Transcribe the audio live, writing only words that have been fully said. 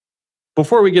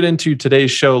Before we get into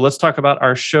today's show, let's talk about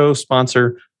our show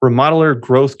sponsor, Remodeler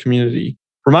Growth Community.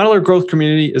 Remodeler Growth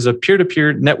Community is a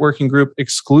peer-to-peer networking group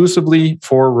exclusively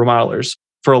for remodelers.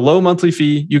 For a low monthly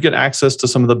fee, you get access to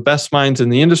some of the best minds in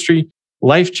the industry,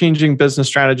 life-changing business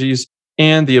strategies,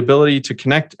 and the ability to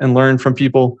connect and learn from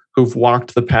people who've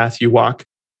walked the path you walk.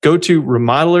 Go to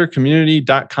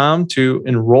remodelercommunity.com to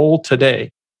enroll today.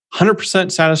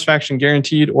 100% satisfaction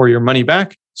guaranteed or your money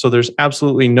back, so there's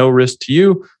absolutely no risk to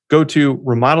you. Go to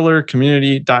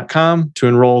remodelercommunity.com to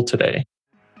enroll today.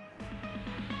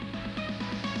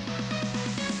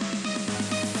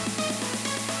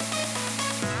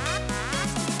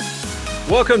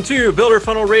 Welcome to Builder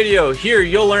Funnel Radio. Here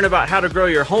you'll learn about how to grow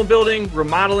your home building,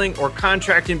 remodeling, or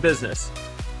contracting business.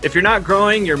 If you're not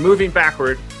growing, you're moving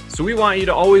backward, so we want you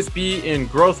to always be in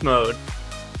growth mode.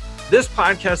 This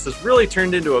podcast has really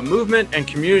turned into a movement and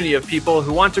community of people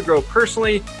who want to grow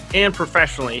personally and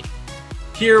professionally.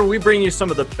 Here, we bring you some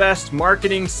of the best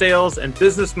marketing, sales, and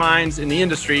business minds in the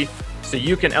industry so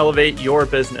you can elevate your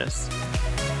business.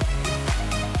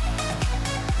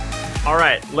 All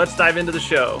right, let's dive into the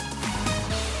show.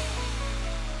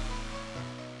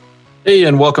 Hey,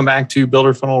 and welcome back to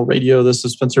Builder Funnel Radio. This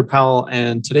is Spencer Powell,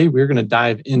 and today we're going to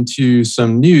dive into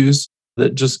some news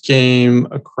that just came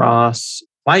across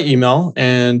my email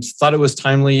and thought it was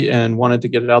timely and wanted to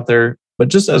get it out there. But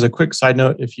just as a quick side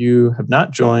note, if you have not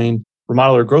joined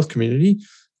Remodeler Growth Community,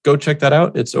 go check that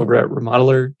out. It's over at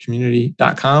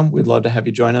remodelercommunity.com. We'd love to have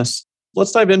you join us.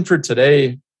 Let's dive in for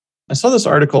today. I saw this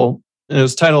article and it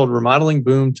was titled Remodeling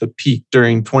Boom to Peak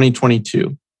During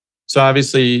 2022. So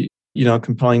obviously,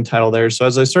 compelling title there. So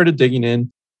as I started digging in,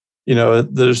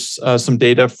 there's some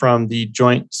data from the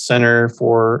Joint Center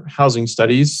for Housing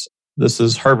Studies. This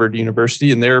is Harvard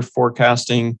University, and they're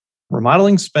forecasting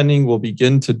remodeling spending will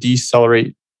begin to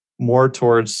decelerate more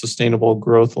towards sustainable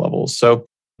growth levels. So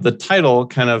the title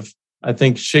kind of, I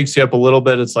think, shakes you up a little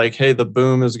bit. It's like, hey, the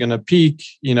boom is going to peak,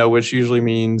 which usually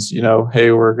means,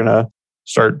 hey, we're going to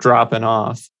start dropping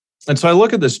off. And so I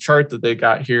look at this chart that they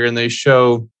got here and they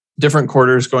show different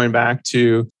quarters going back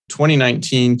to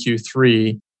 2019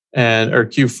 Q3 or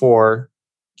Q4,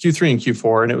 Q3 and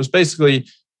Q4. And it was basically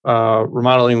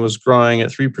remodeling was growing at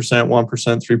 3%, 1%,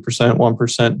 3%,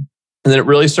 1%. And then it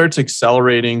really starts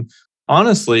accelerating.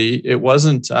 Honestly, it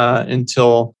wasn't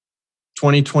until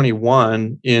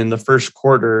 2021 in the first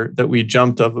quarter that we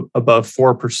jumped up above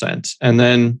 4%. And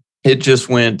then it just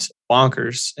went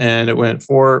bonkers. And it went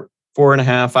 4.5,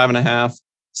 5.5,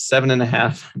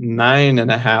 7.5,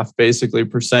 9.5 basically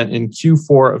percent in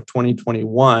Q4 of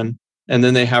 2021. And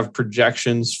then they have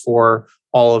projections for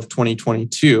all of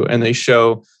 2022. And they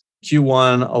show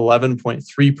Q1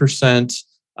 11.3%,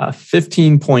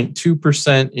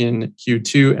 15.2% in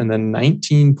Q2, and then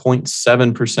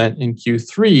 19.7% in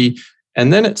Q3.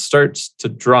 And then it starts to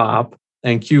drop,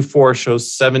 and Q4 shows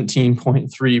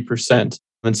 17.3%.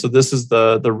 And so this is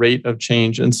the rate of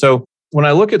change. And so when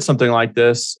I look at something like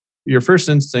this, your first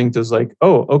instinct is like,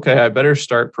 oh, okay, I better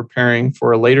start preparing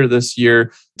for later this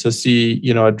year to see,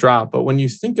 a drop. But when you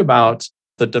think about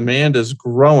the demand is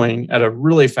growing at a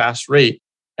really fast rate,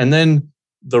 and then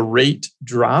the rate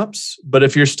drops. But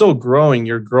if you're still growing,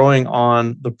 you're growing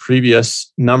on the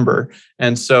previous number.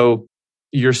 And so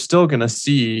you're still going to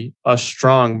see a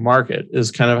strong market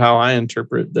is kind of how I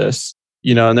interpret this,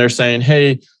 and they're saying,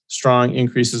 hey, strong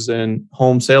increases in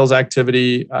home sales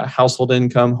activity, household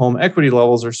income, home equity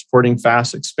levels are supporting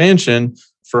fast expansion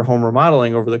for home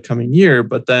remodeling over the coming year.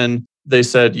 But then they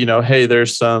said, hey,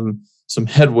 there's some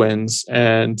headwinds,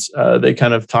 and they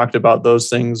kind of talked about those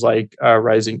things like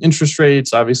rising interest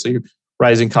rates, obviously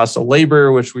rising cost of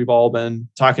labor, which we've all been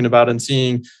talking about and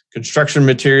seeing, construction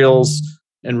materials,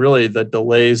 and really the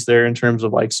delays there in terms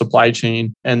of like supply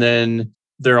chain. And then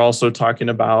they're also talking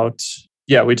about,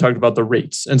 we talked about the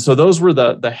rates. And so those were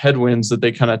the headwinds that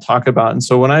they kind of talk about. And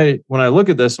so when I look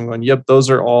at this, I'm going, yep, those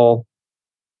are all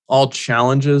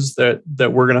challenges that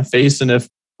we're going to face. And if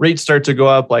rates start to go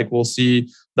up, like we'll see,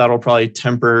 that'll probably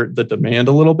temper the demand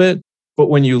a little bit. But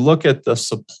when you look at the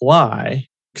supply,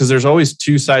 because there's always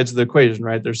two sides of the equation,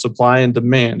 right? There's supply and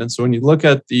demand. And so when you look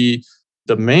at the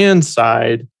demand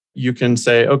side, you can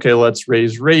say, okay, let's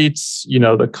raise rates.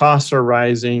 The costs are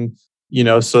rising,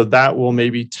 so that will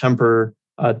maybe temper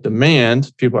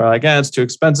demand. People are like, it's too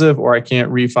expensive, or I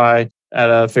can't refi at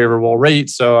a favorable rate,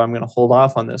 so I'm going to hold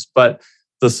off on this. But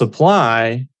the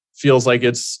supply feels like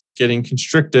it's getting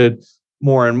constricted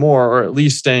more and more, or at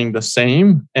least staying the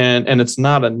same, and it's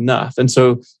not enough. And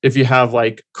so if you have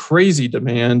like crazy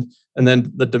demand and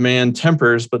then the demand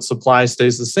tempers, but supply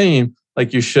stays the same,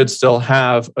 like you should still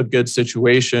have a good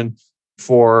situation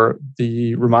for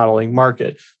the remodeling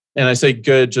market. And I say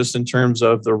good just in terms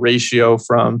of the ratio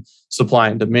from supply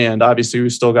and demand. Obviously, we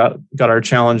still got our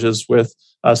challenges with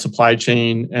supply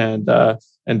chain and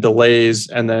delays,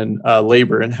 and then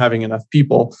labor and having enough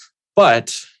people.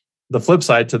 But the flip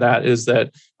side to that is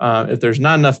that if there's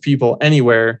not enough people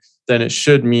anywhere, then it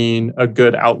should mean a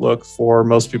good outlook for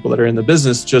most people that are in the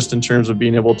business, just in terms of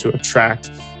being able to attract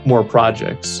more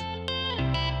projects.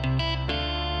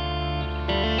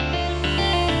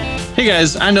 Hey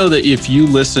guys, I know that if you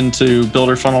listen to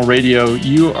Builder Funnel Radio,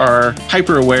 you are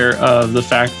hyper aware of the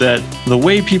fact that the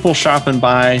way people shop and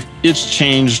buy, it's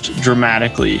changed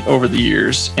dramatically over the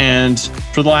years. And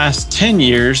for the last 10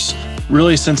 years,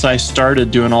 really since I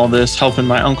started doing all this, helping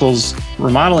my uncle's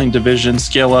remodeling division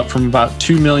scale up from about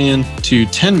 2 million to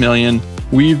 10 million,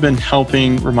 we've been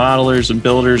helping remodelers and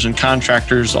builders and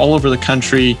contractors all over the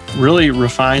country really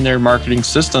refine their marketing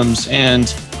systems.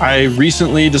 And I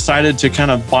recently decided to kind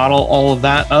of bottle all of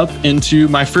that up into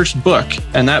my first book.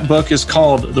 And that book is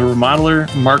called The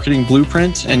Remodeler Marketing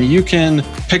Blueprint. And you can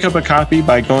pick up a copy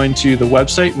by going to the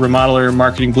website,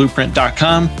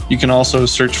 remodelermarketingblueprint.com. You can also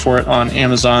search for it on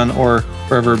Amazon or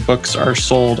wherever books are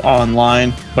sold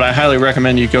online. But I highly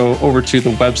recommend you go over to the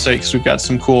website because we've got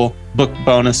some cool book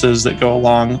bonuses that go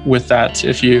along with that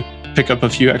if you pick up a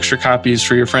few extra copies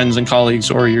for your friends and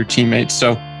colleagues or your teammates.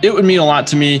 So it would mean a lot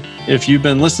to me if you've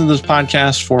been listening to this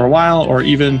podcast for a while, or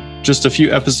even just a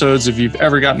few episodes. If you've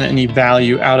ever gotten any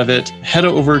value out of it, head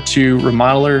over to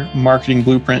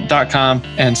remodelermarketingblueprint.com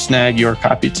and snag your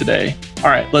copy today. All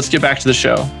right, let's get back to the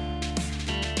show.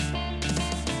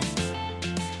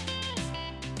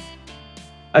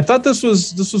 I thought this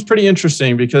was pretty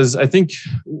interesting because I think,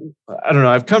 I don't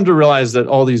know, I've come to realize that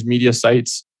all these media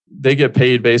sites, they get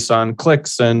paid based on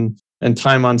clicks and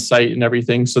time on site and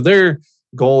everything. So their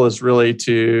goal is really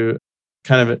to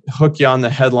kind of hook you on the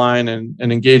headline and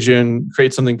engage you and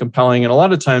create something compelling. And a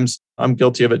lot of times, I'm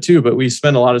guilty of it too, but we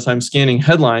spend a lot of time scanning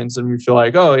headlines and we feel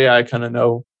like, oh yeah, I kind of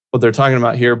know what they're talking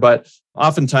about here. But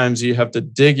oftentimes you have to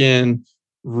dig in,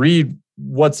 read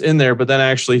what's in there, but then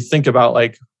actually think about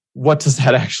like, what does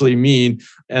that actually mean?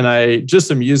 And I just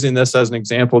am using this as an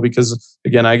example because,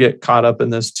 again, I get caught up in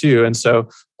this too. And so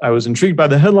I was intrigued by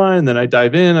the headline, then I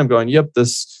dive in, I'm going, yep,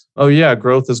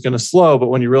 growth is going to slow. But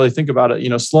when you really think about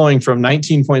it, slowing from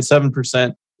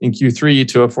 19.7% in Q3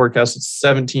 to a forecast of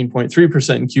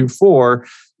 17.3% in Q4,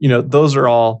 those are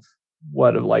all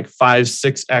like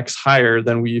 5-6x higher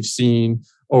than we've seen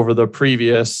over the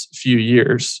previous few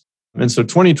years. And so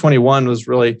 2021 was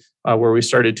really where we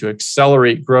started to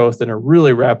accelerate growth in a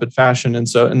really rapid fashion. And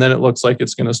then it looks like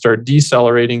it's going to start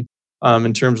decelerating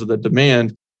in terms of the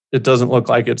demand. It doesn't look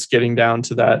like it's getting down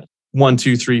to that 1,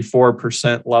 2, 3,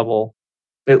 4% level,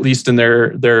 at least in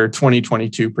their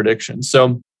 2022 predictions.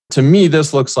 So to me,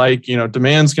 this looks like,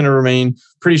 demand's going to remain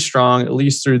pretty strong, at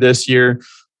least through this year.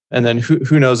 And then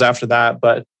who knows after that.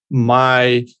 But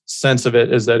my sense of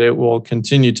it is that it will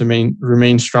continue to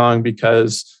remain strong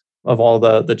because of all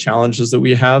the challenges that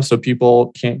we have. So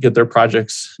people can't get their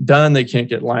projects done. They can't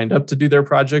get lined up to do their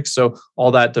projects. So all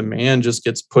that demand just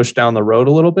gets pushed down the road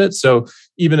a little bit. So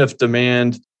even if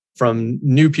demand from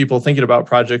new people thinking about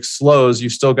projects slows,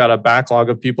 you've still got a backlog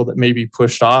of people that maybe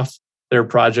pushed off their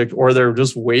project or they're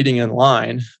just waiting in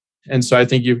line. And so I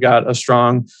think you've got a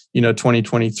strong,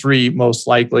 2023, most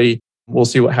likely. We'll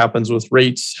see what happens with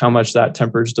rates, how much that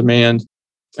tempers demand.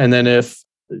 And then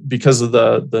because of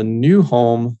the new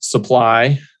home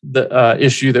supply, the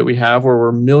issue that we have where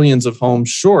we're millions of homes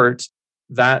short,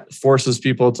 that forces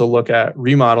people to look at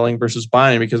remodeling versus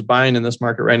buying, because buying in this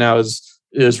market right now is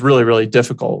really, really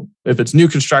difficult. If it's new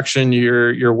construction,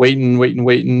 you're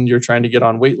waiting. You're trying to get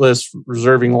on wait lists,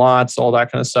 reserving lots, all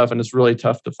that kind of stuff. And it's really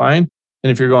tough to find.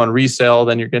 And if you're going resale,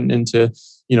 then you're getting into,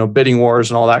 bidding wars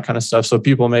and all that kind of stuff. So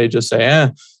people may just say,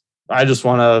 I just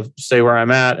want to stay where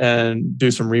I'm at and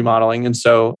do some remodeling. And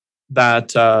so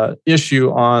that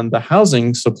issue on the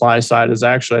housing supply side is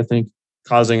actually, I think,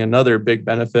 causing another big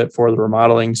benefit for the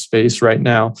remodeling space right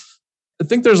now. I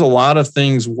think there's a lot of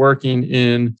things working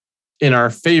in our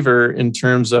favor in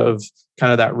terms of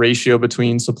kind of that ratio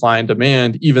between supply and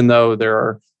demand, even though there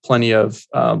are plenty of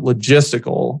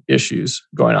logistical issues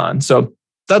going on. So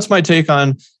that's my take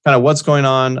on kind of what's going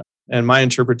on and my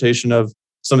interpretation of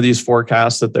some of these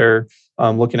forecasts that they're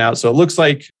looking at. So it looks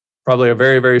like probably a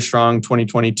very, very strong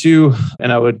 2022,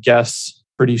 and I would guess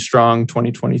pretty strong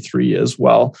 2023 as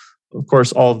well. Of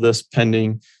course, all of this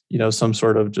pending, some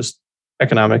sort of just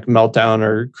economic meltdown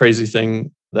or crazy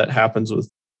thing that happens with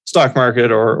stock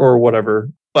market or whatever.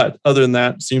 But other than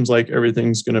that, seems like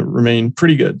everything's going to remain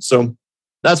pretty good. So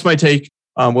that's my take.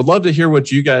 Would love to hear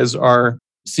what you guys are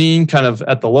seeing kind of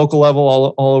at the local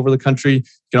level all over the country, you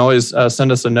can always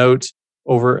send us a note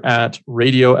over at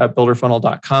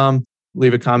radio@builderfunnel.com.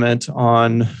 Leave a comment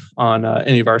on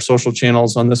any of our social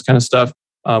channels on this kind of stuff.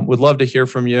 Would love to hear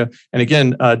from you. And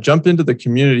again, jump into the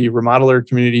community,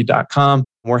 remodelercommunity.com.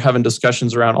 We're having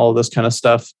discussions around all of this kind of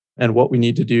stuff and what we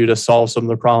need to do to solve some of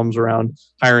the problems around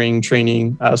hiring,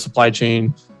 training, supply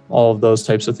chain, all of those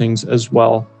types of things as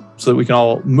well, so that we can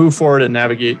all move forward and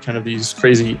navigate kind of these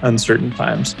crazy, uncertain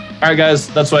times. All right, guys,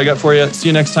 that's what I got for you. See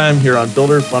you next time here on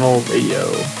Builder Funnel Radio.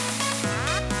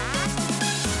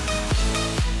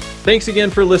 Thanks again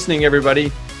for listening,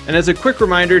 everybody. And as a quick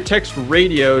reminder, text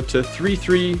radio to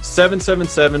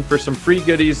 33777 for some free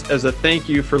goodies as a thank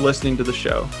you for listening to the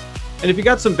show. And if you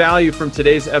got some value from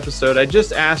today's episode, I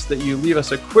just ask that you leave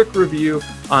us a quick review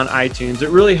on iTunes. It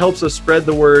really helps us spread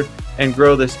the word and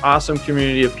grow this awesome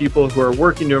community of people who are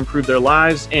working to improve their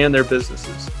lives and their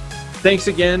businesses. Thanks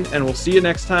again, and we'll see you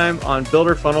next time on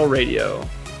Builder Funnel Radio.